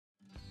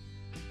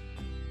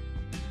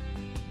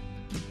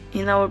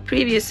In our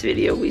previous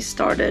video we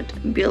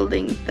started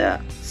building the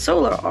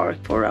solar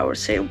arc for our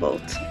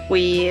sailboat.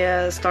 We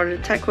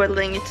started tack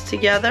welding it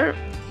together,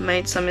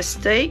 made some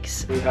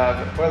mistakes. We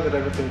have welded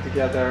everything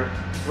together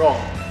wrong.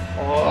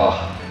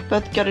 Oh.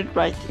 But got it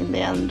right in the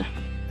end.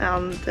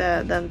 And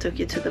then took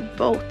it to the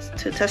boat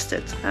to test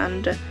it,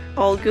 and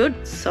all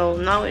good. So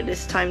now it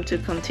is time to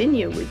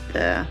continue with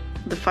the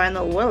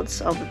final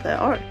welds of the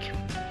arc.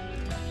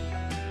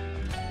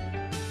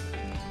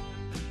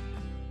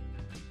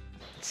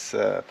 It's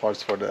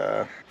parts for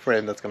the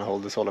frame that's gonna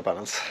hold the solar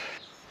panels.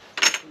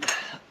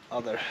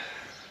 Other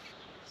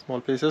small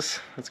pieces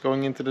that's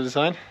going into the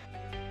design.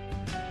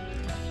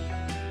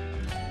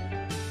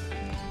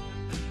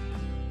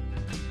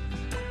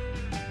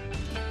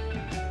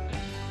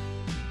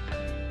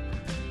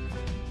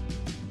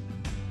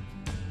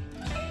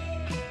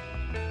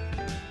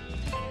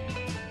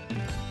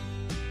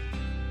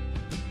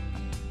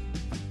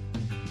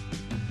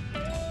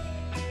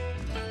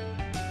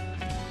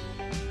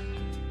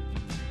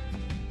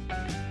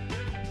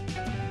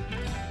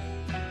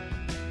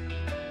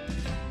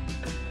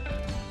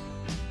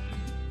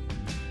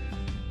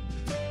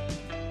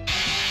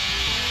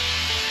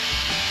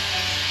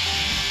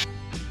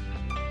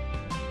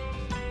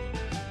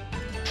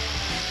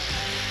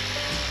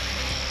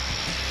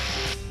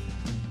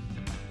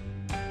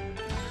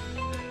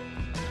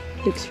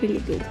 Looks really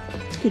good.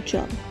 Good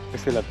job. We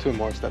still have 2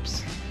 more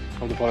steps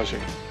of the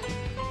polishing.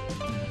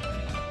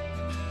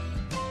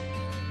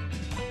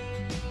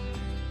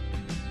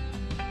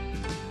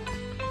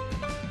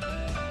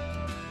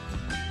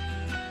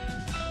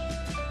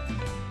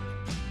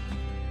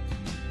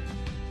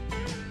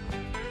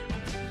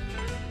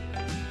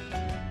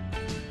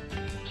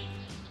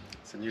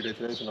 It's a new day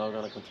today, so now we're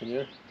going to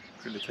continue. It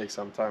really takes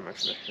some time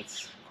actually.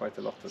 It's quite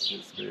a lot that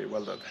needs to be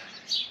welded.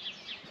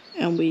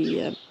 And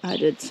we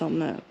added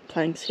some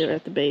planks here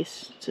at the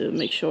base to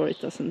make sure it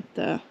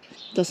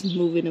doesn't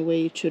move in a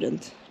way it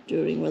shouldn't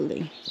during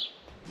welding.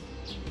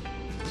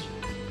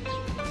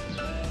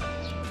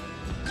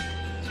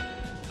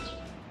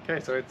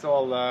 Okay, so it's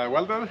all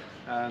welded,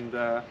 and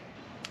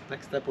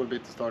next step will be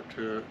to start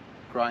to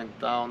grind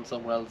down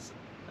some welds,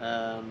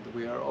 and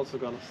we are also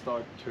going to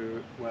start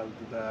to weld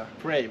the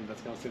frame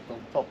that's going to sit on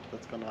top,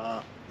 that's going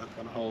to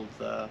hold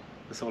the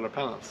solar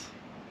panels.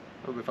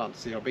 It will be fun to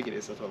see how big it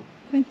is as well.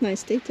 Quite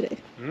nice day today.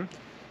 Mm-hmm.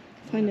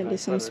 Finally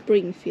nice some weather.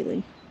 spring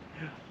feeling.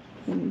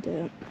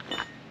 And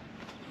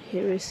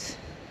here is,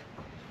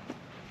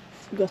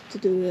 forgot to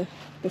do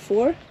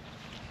before,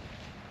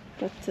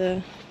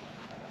 but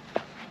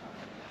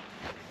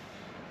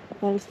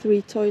all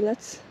 3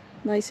 toilets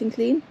nice and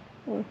clean,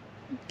 or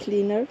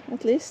cleaner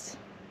at least.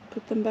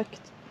 Put them back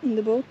in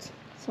the boat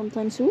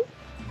sometime soon.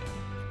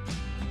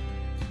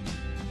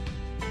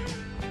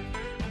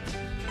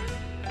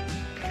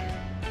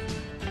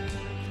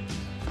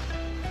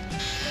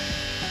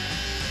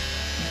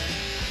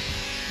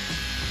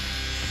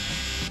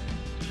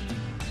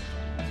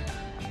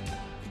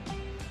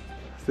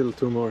 Still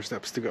 2 more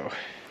steps to go.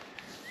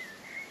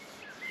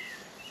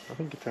 I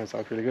think it turns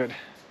out really good.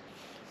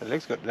 It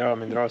looks good. There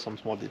are some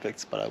small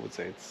defects, but I would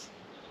say it's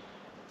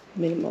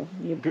Minimal.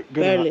 You good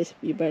barely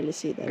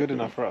see that. good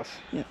enough for us.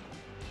 Yeah.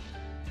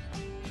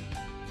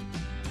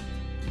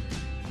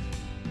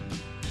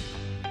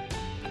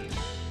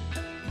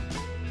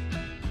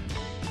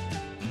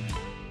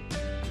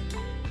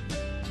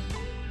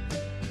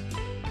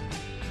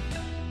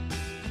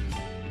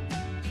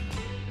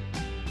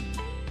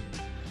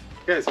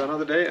 Okay, so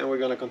another day, and we're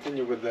gonna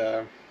continue with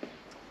the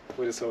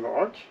solar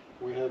arc.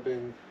 We have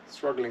been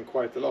struggling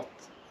quite a lot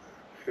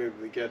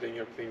with getting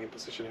everything in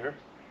position here.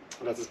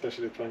 And that's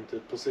especially trying to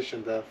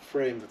position the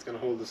frame that's gonna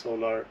hold the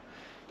solar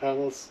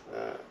panels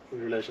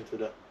in relation to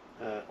the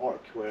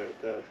arc where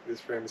this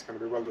frame is gonna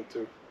be welded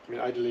to. I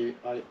mean,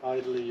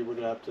 ideally you would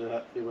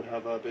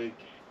have a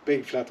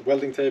big flat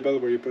welding table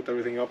where you put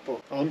everything up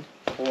on,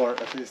 or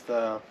at least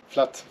a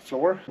flat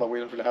floor, but we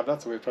don't really have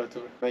that, so we try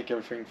to make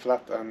everything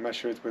flat and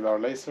measure it with our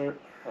laser,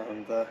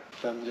 and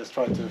then just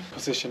try to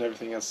position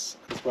everything as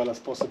well as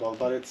possible.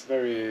 But it's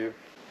very,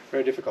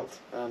 very difficult,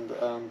 and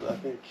I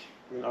think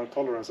our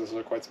tolerances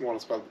are quite small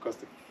as well, because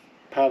the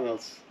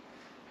panels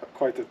have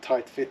quite a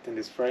tight fit in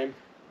this frame,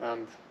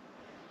 and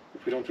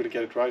if we don't really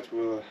get it right, we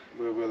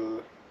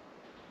will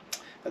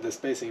the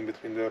spacing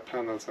between the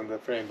panels and the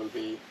frame will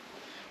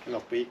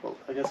not be equal.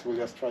 I guess we'll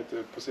just try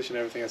to position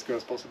everything as good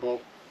as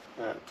possible,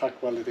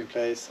 tack weld it in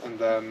place, and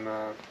then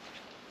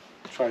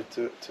try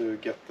to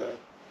get the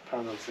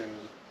panels in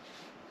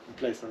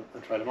place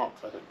and try them out.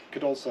 I think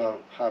could also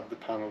have the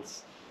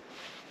panels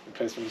in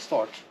place from the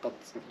start, but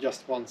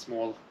just one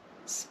small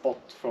spot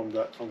from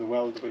the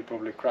weld will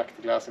probably crack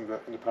the glass in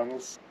the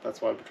panels.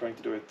 That's why we're trying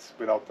to do it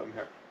without them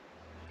here.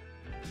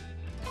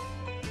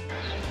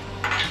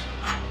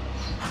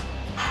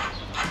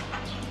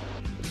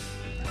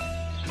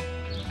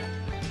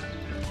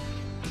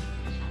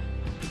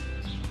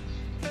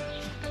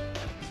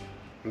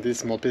 And these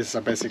small pieces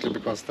are basically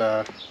because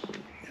the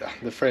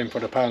frame for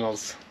the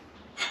panels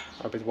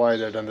are a bit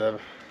wider than the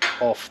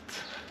aft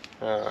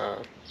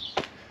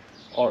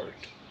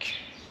Arctic.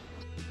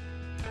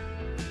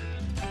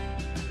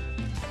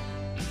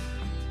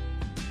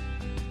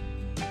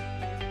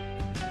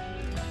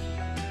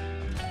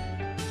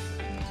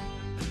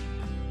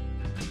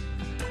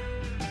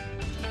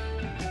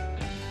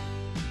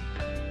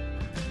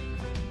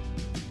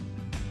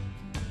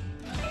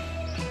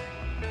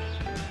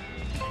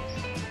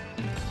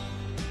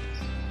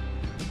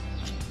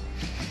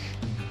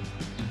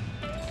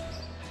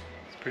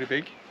 Pretty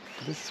big.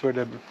 This is where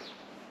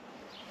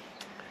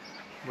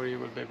you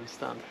will be able to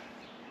stand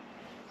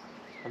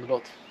on the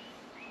boat.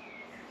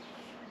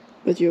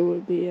 But you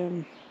will be a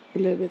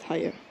little bit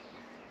higher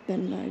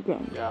than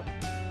ground. Yeah.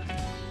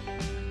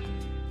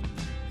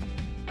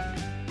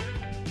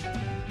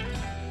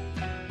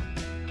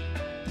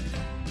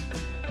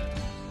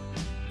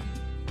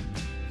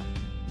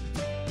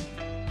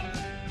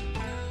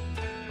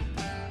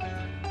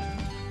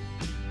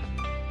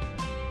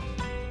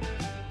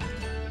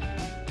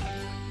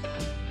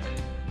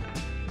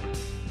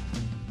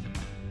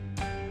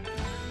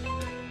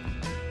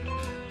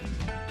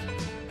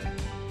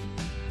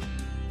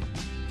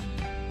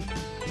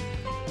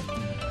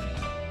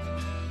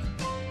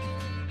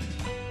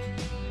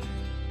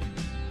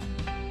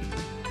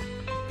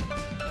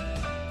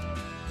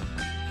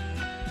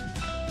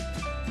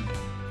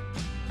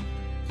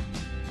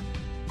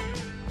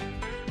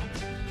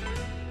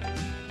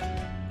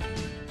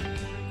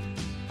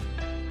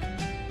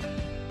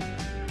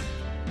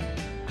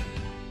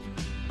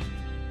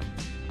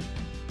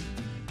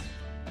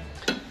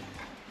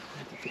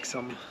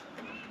 Some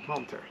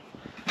mount here.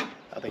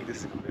 I think this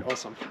is going to be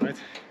awesome, right?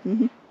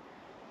 Mm-hmm.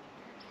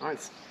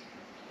 Nice.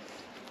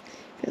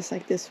 Feels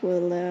like this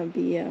will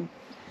be a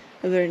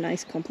very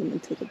nice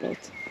complement to the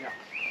boat. Yeah.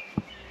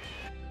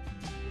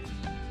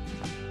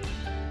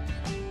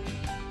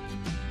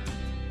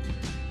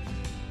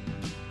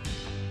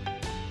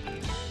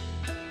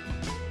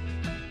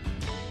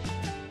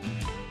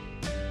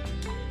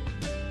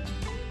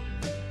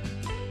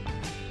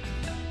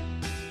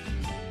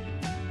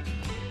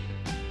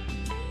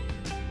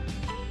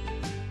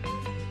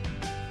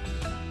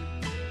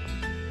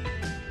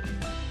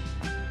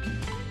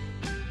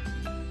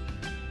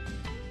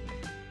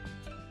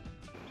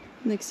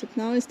 Next step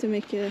now is to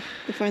make the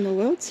final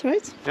welds,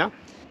 right? Yeah.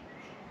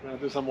 We're going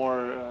to do some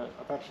more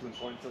attachment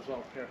points as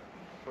well here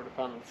for the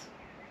panels.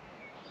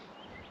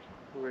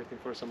 We're waiting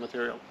for some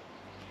material.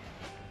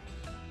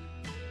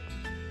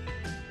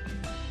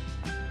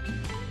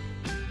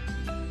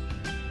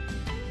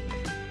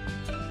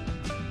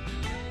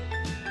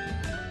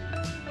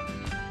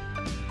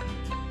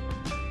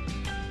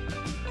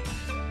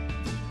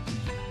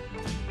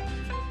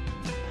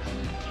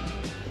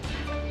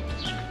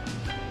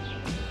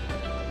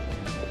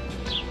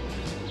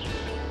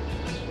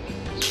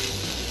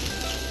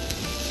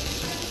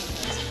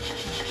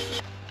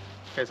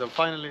 Okay, so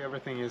finally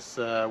everything is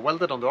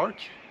welded on the ark,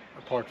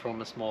 apart from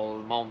a small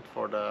mount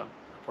for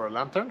a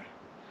lantern.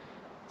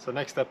 So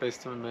next step is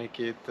to make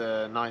it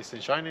nice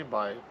and shiny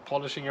by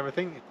polishing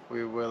everything.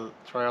 We will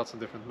try out some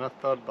different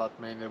method, but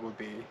mainly it will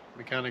be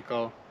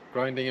mechanical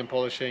grinding and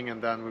polishing, and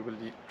then we will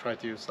try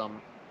to use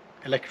some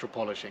electro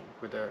polishing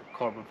with a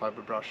carbon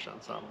fiber brush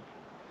and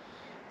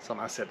some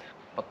acid.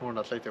 But more on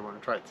that later when we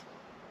try it.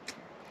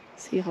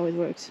 See how it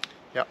works.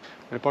 Yeah,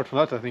 and apart from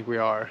that, I think we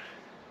are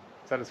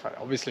satisfied.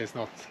 Obviously, it's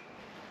not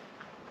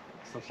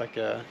like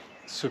a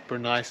super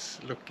nice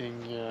looking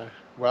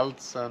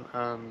welds and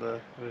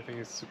everything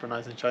is super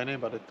nice and shiny,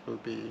 but it will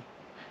be,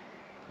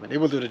 I mean, it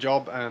will do the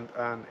job, and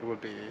it will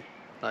be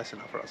nice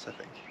enough for us, I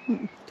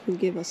think. It will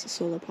give us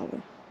solar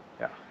power.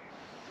 Yeah.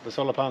 The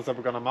solar panels that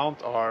we're gonna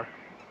mount are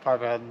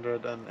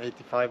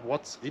 585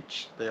 watts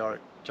each. They are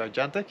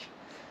gigantic.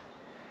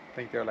 I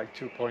think they're like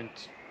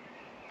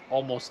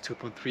almost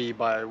 2.3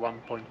 by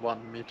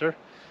 1.1 meter.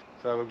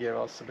 So that will give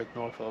us a bit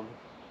north of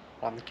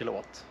 1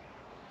 kilowatt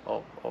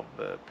of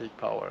peak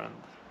power, and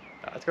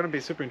it's going to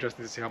be super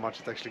interesting to see how much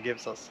it actually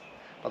gives us.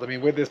 But I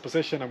mean, with this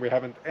position, and we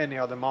haven't any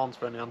other mounts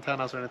for any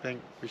antennas or anything,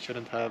 we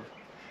shouldn't have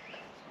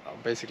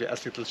basically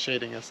as little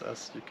shading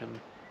as you can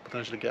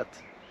potentially get.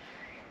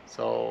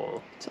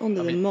 So it's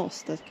only the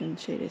mast that can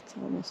shade it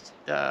almost.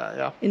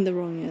 Yeah. In the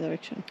wrong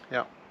direction.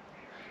 Yeah.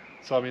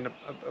 So I mean,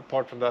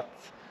 apart from that,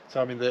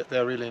 so I mean,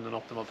 they're really in an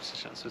optimal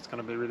position. So it's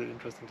going to be really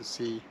interesting to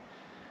see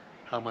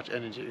how much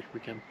energy we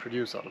can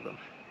produce out of them.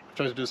 I've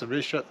tried to do some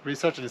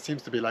research, and it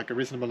seems to be like a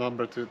reasonable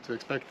number to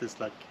expect is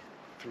like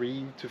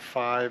 3 to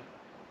 5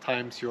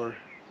 times your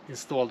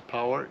installed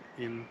power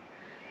in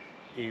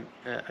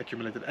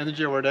accumulated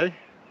energy over a day.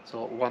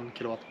 So 1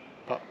 kilowatt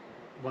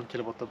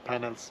of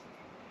panels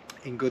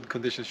in good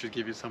conditions should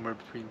give you somewhere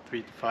between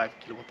 3 to 5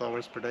 kilowatt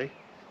hours per day.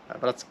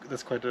 But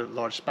that's quite a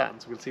large span,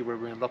 so we'll see where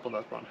we end up on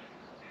that one.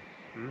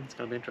 It's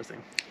going to be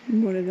interesting.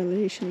 More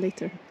evaluation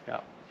later.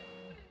 Yeah.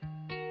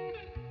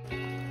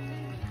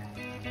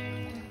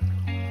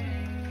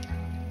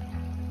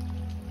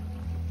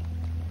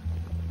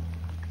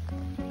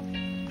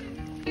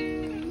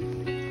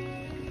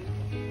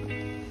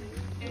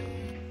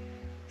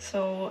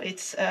 So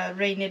it's a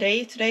rainy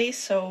day today,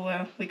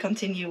 so we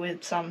continue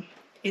with some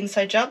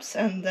inside jobs,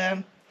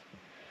 and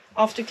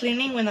after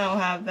cleaning we now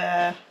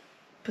have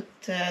put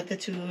the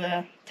two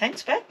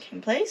tanks back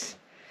in place,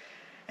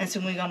 and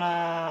soon we're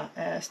gonna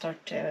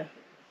start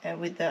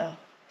with the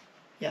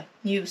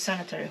new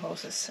sanitary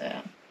hoses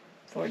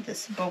for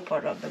this bow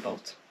part of the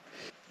boat.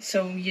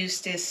 So we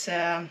use this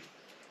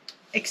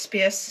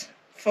XPS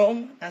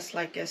foam as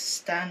like a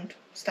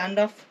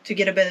standoff to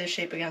get a better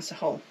shape against the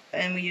hull,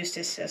 and we use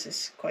this as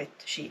it's quite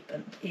cheap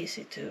and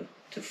easy to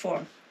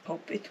form.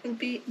 Hope it will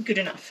be good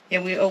enough.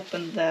 Yeah, we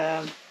opened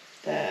the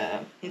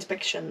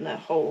inspection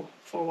hole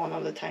for one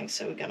of the tanks,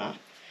 so we're gonna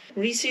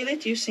reseal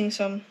it using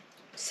some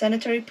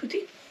sanitary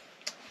putty.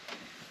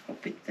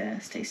 Hope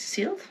it stays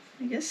sealed,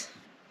 I guess.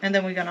 And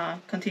then we're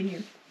gonna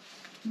continue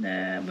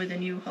with the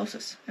new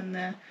hoses,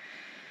 and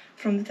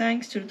from the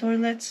tanks to the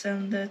toilets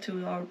and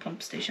to our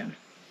pump station.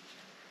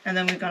 And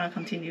then we're gonna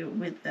continue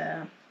with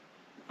the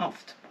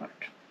aft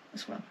part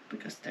as well,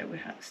 because there we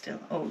have still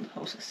old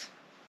hoses.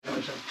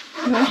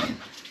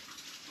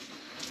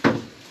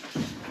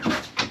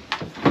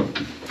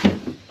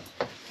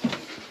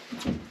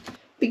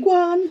 Big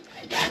one!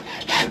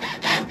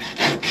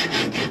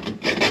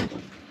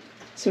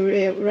 So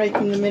we're right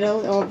in the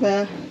middle of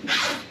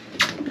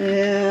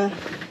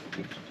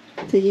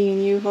taking a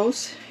new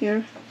hose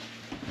here.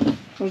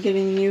 We're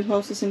getting new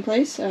hoses in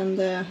place, and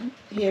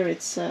here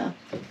it's a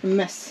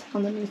mess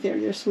underneath there.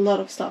 There's a lot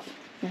of stuff.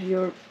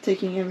 You're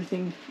taking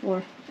everything,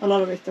 or a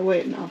lot of it,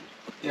 away now.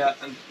 Yeah,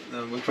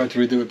 and we'll try to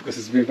redo it because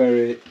it's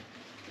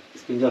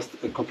been just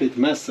a complete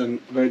mess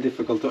and very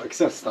difficult to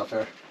access stuff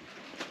here.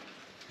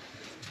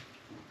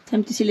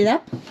 Time to seal it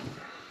up.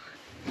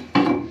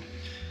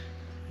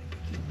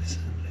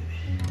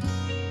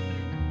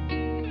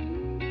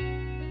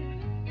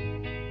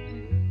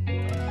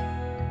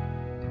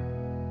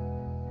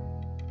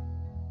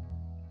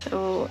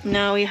 So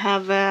now we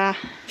have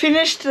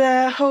finished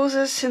the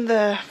hoses in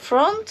the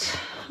front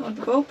of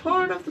the bow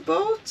part of the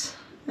boat,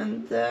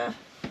 and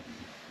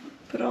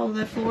put all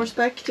the floors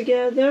back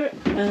together,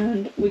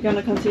 and we're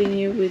gonna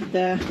continue with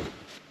the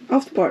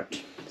aft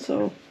part.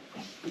 So,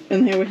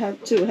 and here we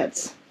have two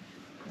heads.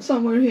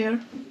 Somewhere here,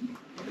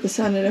 the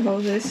sanitary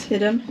hose is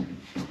hidden.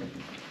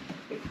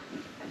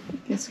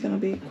 It's gonna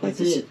be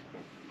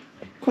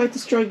quite a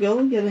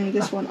struggle getting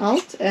this one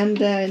out and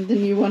the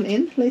new one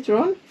in later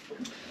on.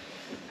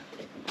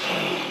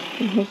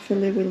 And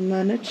hopefully we'll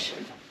manage.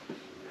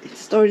 It's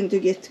starting to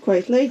get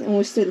quite late, and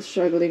we're still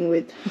struggling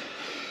with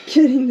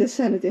getting the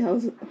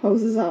sanitary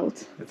hoses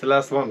out. It's the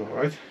last one,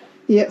 right?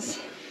 Yes.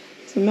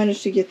 So I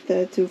managed to get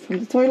the two from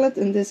the toilet,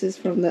 and this is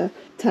from the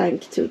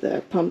tank to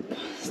the pump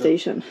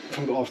station.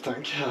 From the off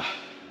tank, yeah.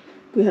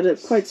 We had a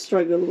quite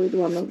struggle with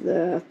one of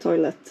the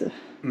toilet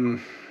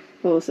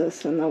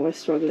hoses, and now we're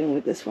struggling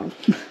with this one.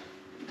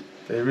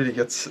 They really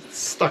get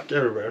stuck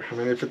everywhere. I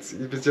mean, if it's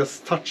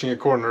just touching a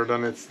corner,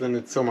 then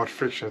it's so much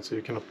friction, so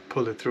you cannot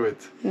pull it through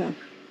it. Yeah,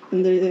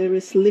 and there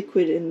is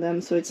liquid in them,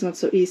 so it's not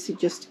so easy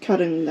just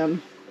cutting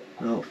them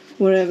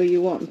wherever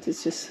you want.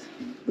 It's just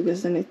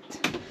because then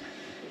it,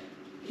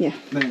 yeah.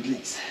 Then it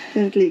leaks.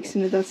 Then it leaks,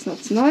 and that's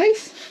not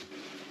nice.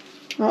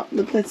 Oh,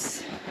 but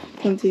let's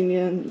continue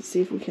and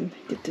see if we can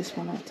get this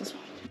one out as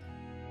well.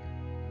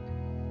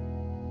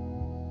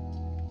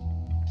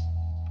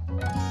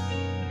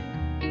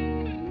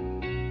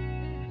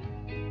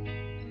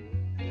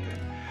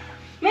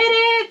 Made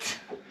it!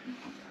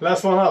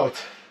 Last one out.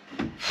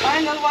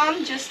 Final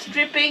one, just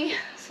dripping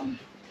some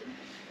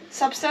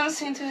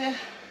substance into the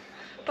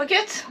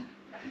bucket.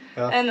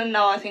 Yeah. And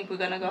now I think we're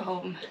gonna go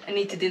home and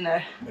eat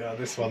dinner. Yeah,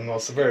 this one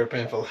was very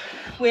painful.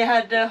 We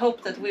had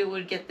hoped that we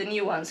would get the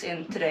new ones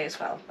in today as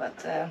well, but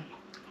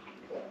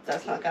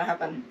that's not gonna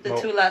happen. The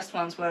two last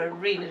ones were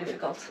really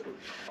difficult.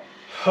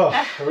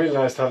 Really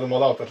nice to have them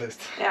all out at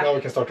least. Yeah. Now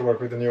we can start to work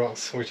with the new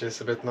ones, which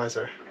is a bit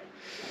nicer.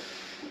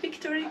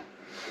 Victory!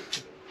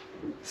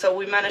 So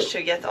we managed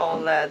to get all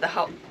the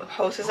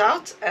hoses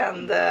out,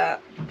 and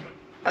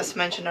as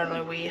mentioned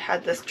earlier, we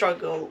had the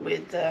struggle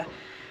with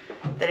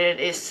that it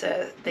is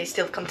they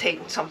still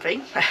contain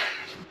something.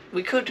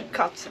 We could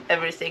cut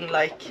everything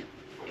like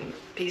in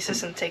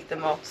pieces and take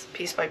them out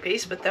piece by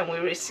piece, but then we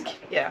risk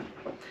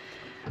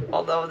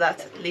although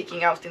that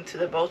leaking out into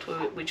the boat,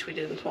 which we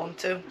didn't want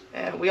to.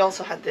 We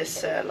also had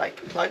this like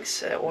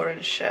plugs,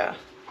 orange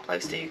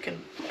plugs that you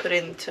can put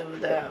into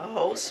the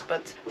hose,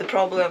 but the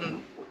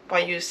problem by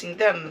using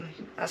them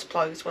as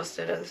plugs was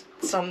that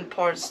some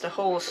parts the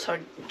holes are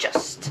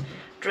just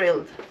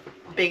drilled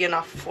big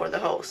enough for the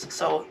hose,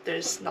 so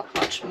there's not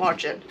much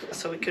margin,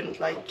 so we couldn't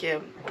like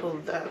pull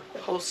the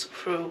hose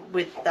through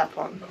with that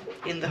one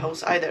in the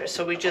hose either,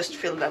 so we just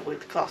filled that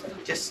with cloth,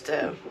 just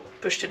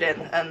pushed it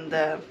in, and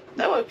that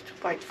worked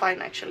quite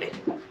fine actually.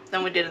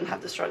 Then we didn't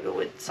have to struggle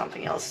with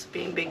something else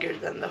being bigger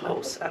than the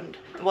hose, and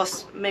it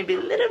was maybe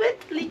a little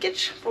bit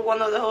leakage for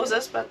one of the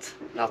hoses, but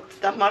not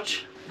that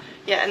much.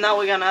 Yeah, and now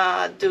we're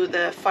gonna do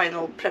the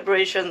final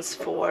preparations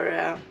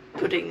for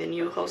putting the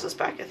new hoses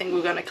back. I think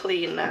we're gonna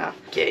clean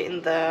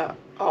in the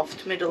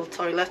aft middle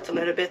toilet a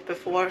little bit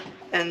before,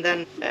 and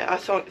then I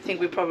think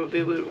we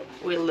probably will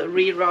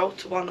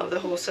reroute one of the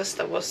hoses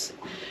that was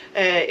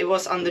it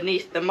was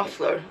underneath the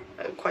muffler,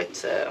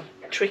 quite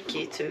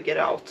tricky to get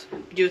out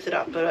due to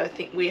that, but I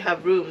think we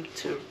have room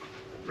to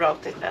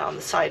route it on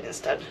the side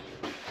instead.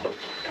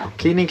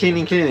 Cleaning,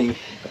 cleaning, cleaning.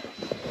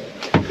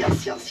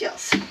 Yes, yes,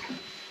 yes.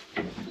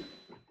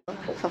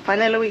 So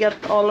finally we got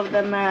all of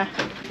them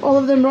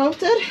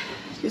routed.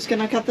 Just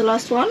gonna cut the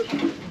last one.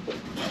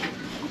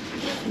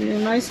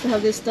 Really nice to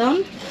have this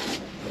done.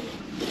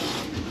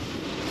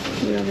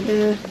 We have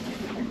the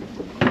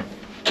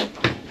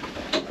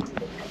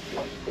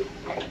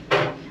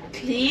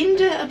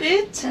cleaned a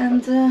bit,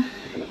 and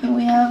here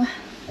we have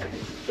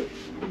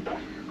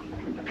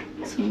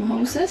some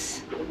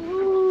hoses.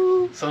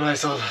 So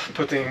nice on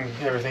putting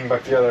everything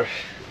back together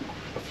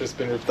after it's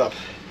been ripped up.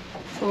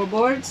 4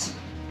 boards.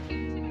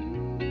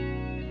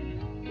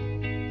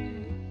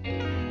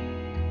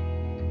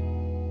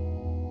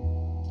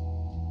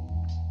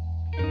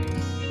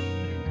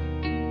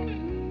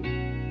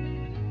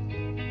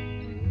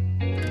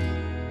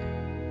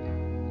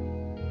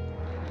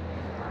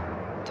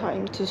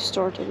 Time to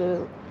start a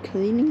little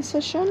cleaning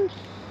session.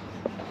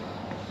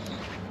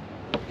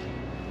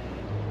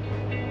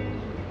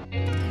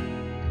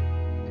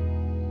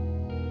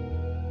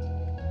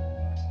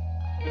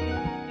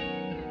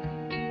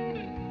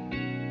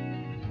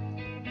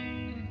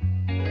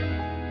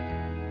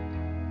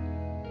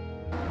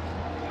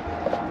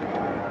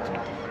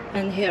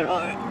 And here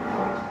are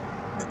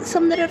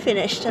some that are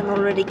finished and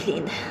already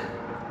cleaned.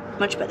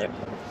 Much better.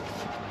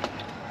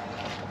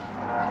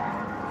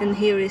 And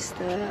here is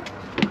the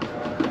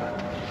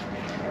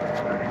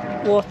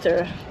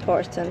water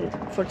part, and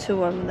for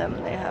 2 of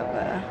them they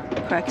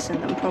have cracks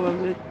in them,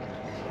 probably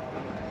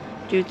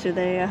due to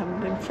they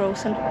have been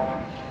frozen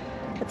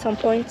at some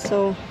point,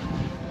 so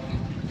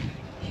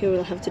he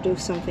will have to do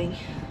something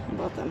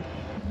about them.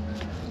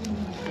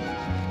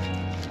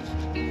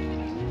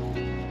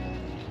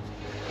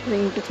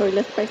 Bring the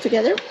toilet back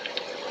together.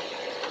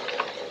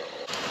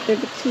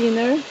 Baby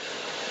cleaner.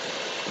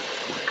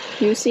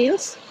 New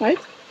seals, right?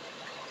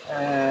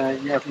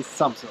 Yeah, at least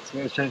some seals. We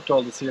have changed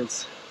all the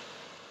seals.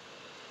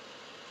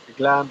 The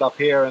gland up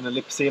here and the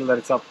lip seal that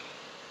it's up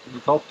in the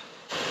top.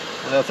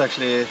 And that's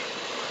actually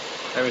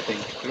everything.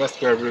 The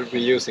rest we're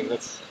reusing.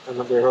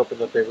 And we're hoping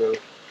that they will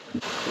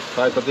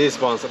tight. But these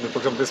ones, I mean, for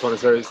example, this one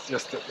is it's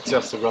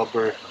just a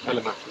rubber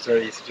element. It's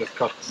very easy. Just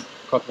cut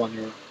one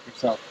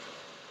yourself.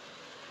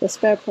 The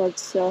spare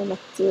parts are not...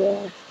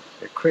 They're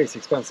crazy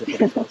expensive for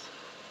these ones.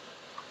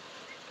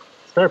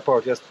 Spare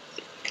part, just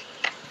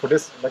for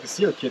this, like a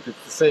seal kit,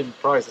 it's the same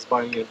price as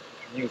buying a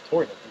new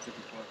toilet.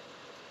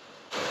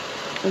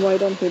 And why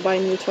don't we buy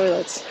new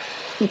toilets?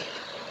 I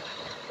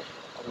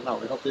don't know,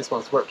 we hope these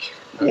ones work.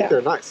 I think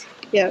they're nice.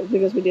 Yeah,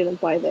 because we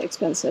didn't buy the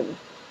expensive.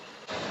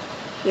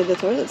 Yeah, the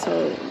toilets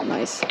are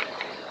nice.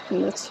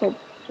 And let's hope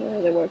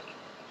they work.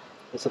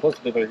 They're supposed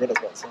to be very good as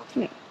well, so.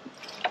 Yeah.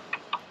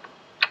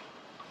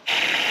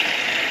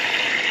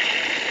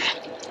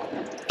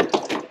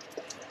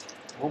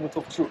 Moment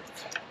of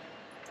truth.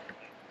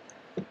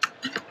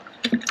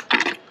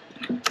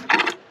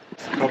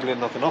 It's probably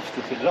not enough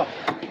to fill it up.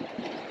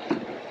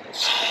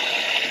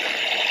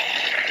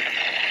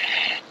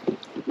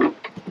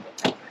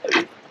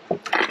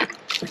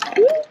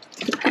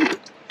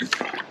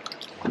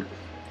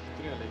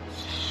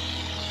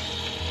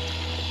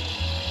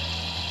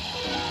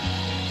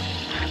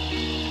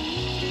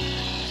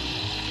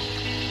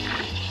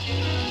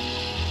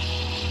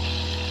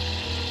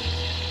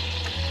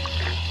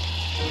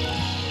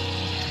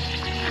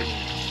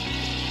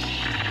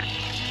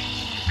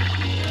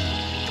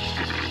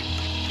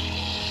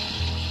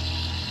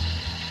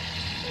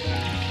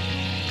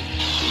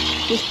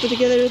 Just put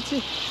together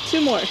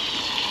two more.